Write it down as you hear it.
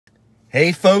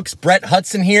Hey folks, Brett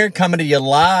Hudson here, coming to you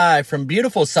live from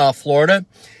beautiful South Florida.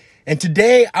 And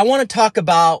today I want to talk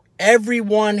about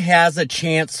everyone has a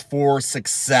chance for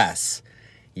success.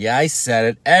 Yeah, I said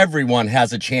it. Everyone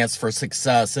has a chance for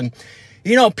success. And,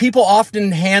 you know, people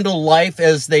often handle life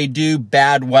as they do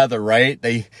bad weather, right?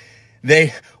 They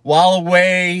while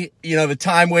away, the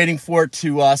time waiting for it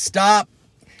to stop.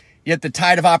 Yet the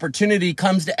tide of opportunity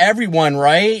comes to everyone,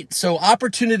 right? So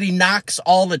opportunity knocks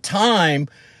all the time,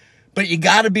 but you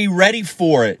got to be ready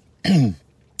for it.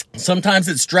 Sometimes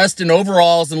it's dressed in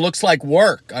overalls and looks like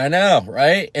work. I know,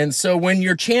 right? And so when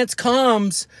your chance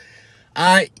comes,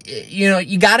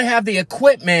 you got to have the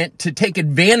equipment to take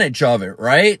advantage of it,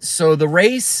 right? So the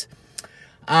race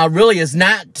really is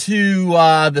not to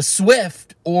the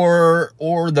swift or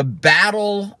the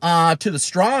battle to the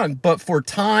strong, but for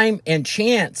time and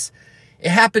chance. It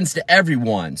happens to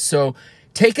everyone. So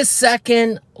take a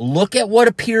second, look at what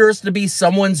appears to be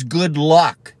someone's good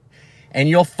luck, and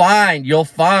you'll find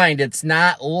it's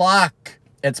not luck.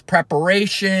 It's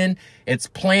preparation, it's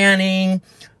planning,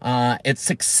 it's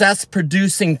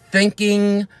success-producing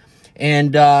thinking.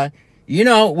 And,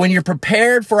 when you're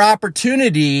prepared for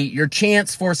opportunity, your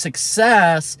chance for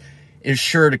success is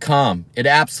sure to come. It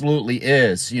absolutely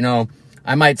is.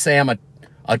 I might say I'm a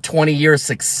 20-year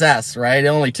success, right? It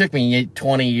only took me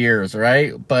 20 years,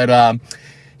 right? But,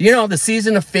 the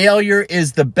season of failure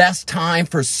is the best time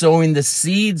for sowing the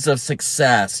seeds of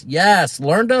success. Yes,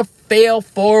 learn to fail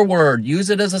forward. Use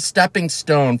it as a stepping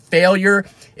stone. Failure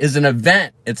is an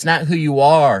event. It's not who you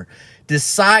are.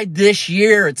 Decide this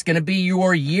year it's going to be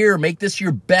your year. Make this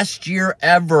your best year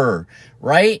ever,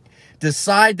 right?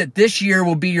 Decide that this year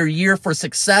will be your year for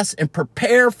success and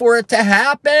prepare for it to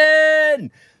happen.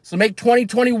 So make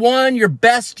 2021 your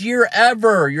best year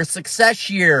ever, your success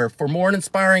year. For more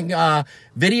inspiring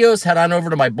videos, head on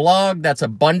over to my blog. That's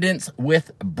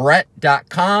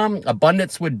abundancewithbrett.com,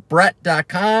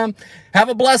 abundancewithbrett.com. Have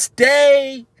a blessed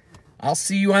day. I'll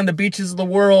see you on the beaches of the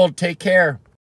world. Take care.